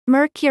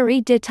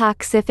Mercury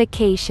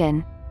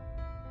detoxification.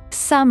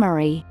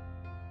 Summary.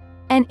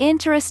 An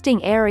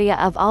interesting area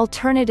of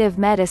alternative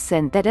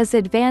medicine that is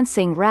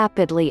advancing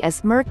rapidly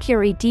is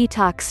mercury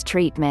detox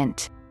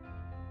treatment.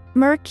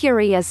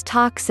 Mercury is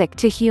toxic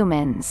to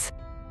humans.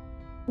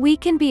 We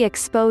can be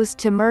exposed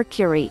to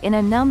mercury in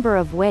a number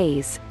of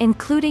ways,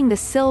 including the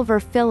silver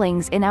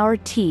fillings in our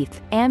teeth,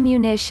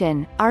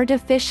 ammunition,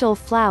 artificial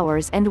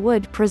flowers and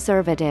wood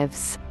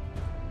preservatives.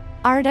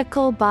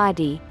 Article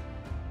body.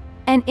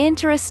 An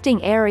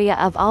interesting area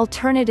of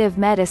alternative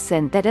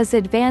medicine that is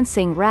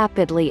advancing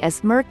rapidly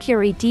is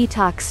mercury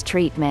detox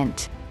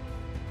treatment.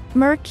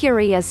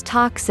 Mercury is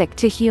toxic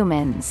to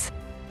humans.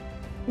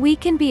 We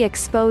can be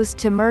exposed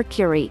to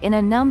mercury in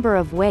a number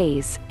of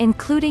ways,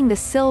 including the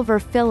silver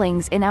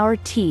fillings in our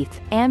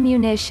teeth,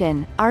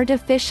 ammunition,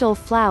 artificial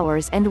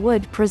flowers and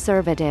wood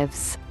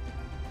preservatives.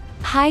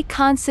 High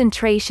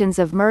concentrations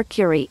of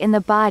mercury in the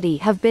body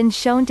have been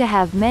shown to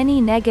have many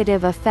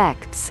negative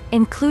effects,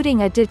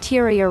 including a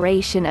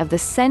deterioration of the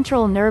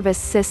central nervous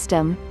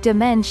system,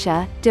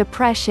 dementia,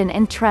 depression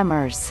and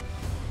tremors.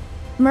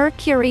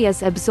 Mercury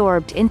is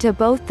absorbed into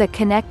both the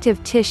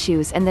connective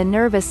tissues and the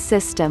nervous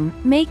system,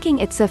 making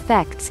its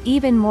effects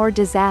even more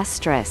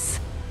disastrous.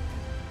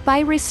 By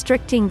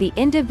restricting the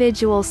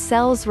individual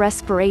cell's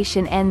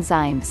respiration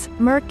enzymes,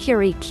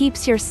 mercury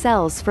keeps your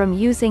cells from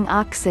using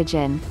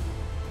oxygen.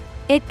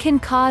 It can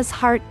cause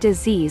heart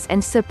disease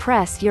and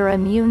suppress your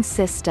immune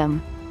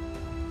system.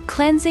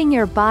 Cleansing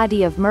your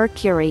body of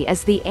mercury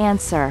is the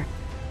answer.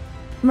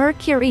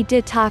 Mercury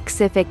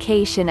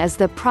detoxification is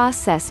the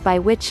process by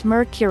which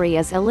mercury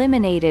is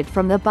eliminated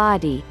from the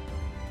body.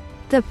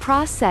 The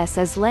process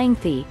is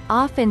lengthy,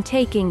 often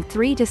taking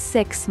 3 to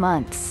 6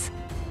 months.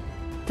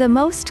 The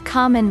most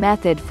common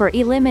method for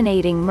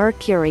eliminating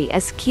mercury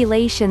is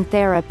chelation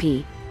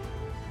therapy.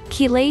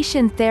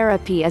 Chelation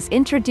therapy is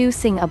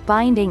introducing a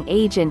binding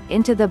agent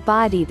into the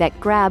body that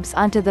grabs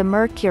onto the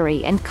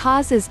mercury and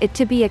causes it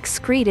to be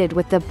excreted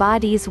with the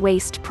body's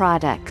waste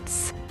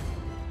products.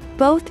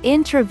 Both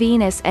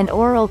intravenous and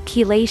oral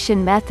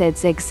chelation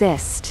methods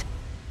exist.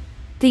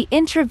 The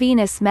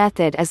intravenous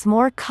method is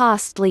more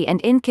costly and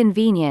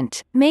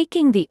inconvenient,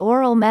 making the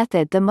oral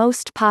method the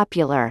most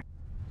popular.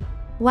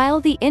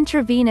 While the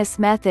intravenous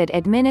method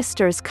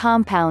administers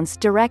compounds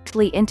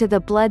directly into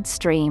the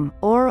bloodstream,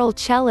 oral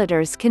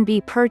chelators can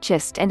be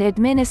purchased and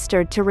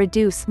administered to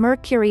reduce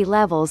mercury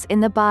levels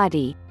in the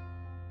body.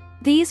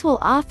 These will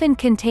often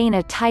contain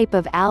a type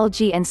of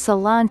algae and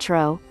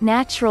cilantro,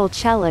 natural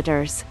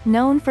chelators,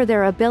 known for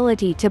their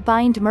ability to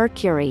bind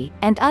mercury,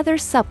 and other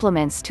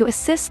supplements to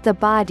assist the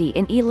body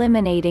in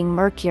eliminating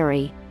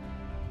mercury.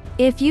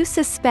 If you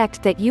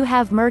suspect that you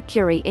have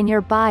mercury in your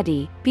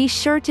body, be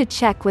sure to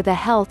check with a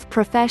health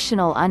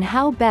professional on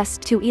how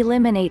best to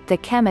eliminate the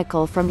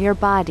chemical from your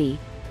body.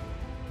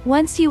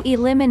 Once you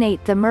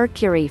eliminate the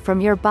mercury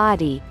from your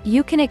body,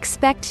 you can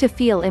expect to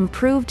feel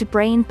improved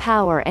brain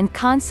power and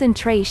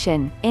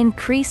concentration,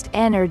 increased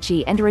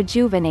energy and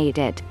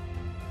rejuvenated.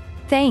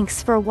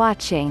 Thanks for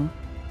watching.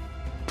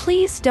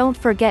 Please don't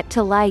forget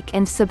to like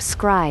and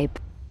subscribe.